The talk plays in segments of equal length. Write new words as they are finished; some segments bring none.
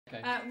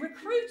Okay.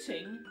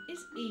 Recruiting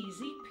is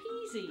easy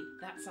peasy.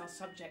 That's our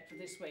subject for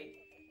this week.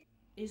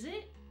 Is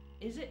it?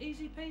 Is it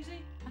easy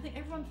peasy? I think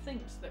everyone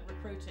thinks that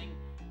recruiting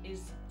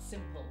is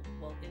simple,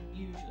 well,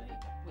 usually,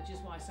 which is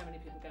why so many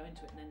people go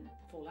into it and then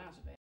fall out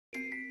of it.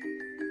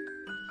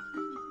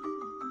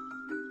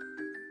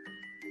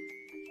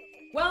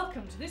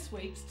 Welcome to this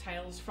week's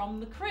Tales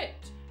from the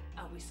Crypt.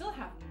 We still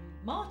have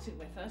Martin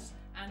with us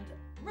and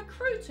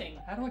recruiting.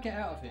 How do I get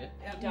out of here?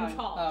 You can't.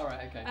 Oh,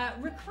 right, okay.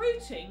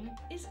 Recruiting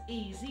is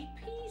easy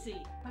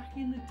peasy. Back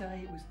in the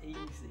day, it was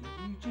easy.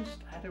 You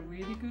just had a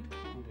really good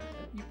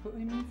candidate, you put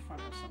him in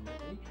front of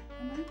somebody,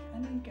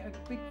 and then get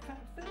a big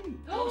fat fee.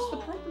 What's the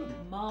problem?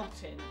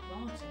 Martin,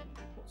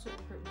 what sort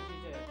of recruitment do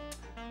you do?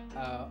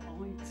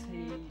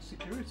 IT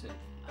security.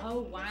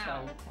 Oh wow. So,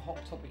 a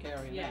hot topic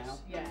area now.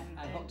 Yeah.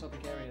 And hot topic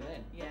area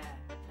then.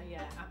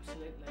 Yeah,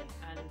 absolutely.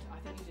 And I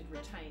think you did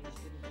retains,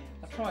 didn't you?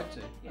 I tried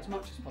to, as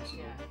much as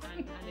possible. Yeah,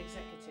 and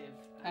executive.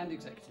 And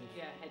executive.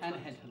 Yeah, and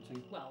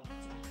headhunting. Well,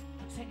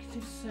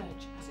 executive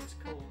search, as it's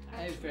called.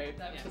 That was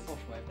the posh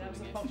way of calling it. That was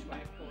the posh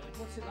way of calling it.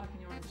 What's it like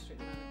in your industry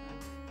at the moment,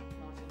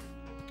 Martin?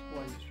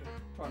 What industry?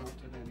 Try not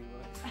to do any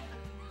work.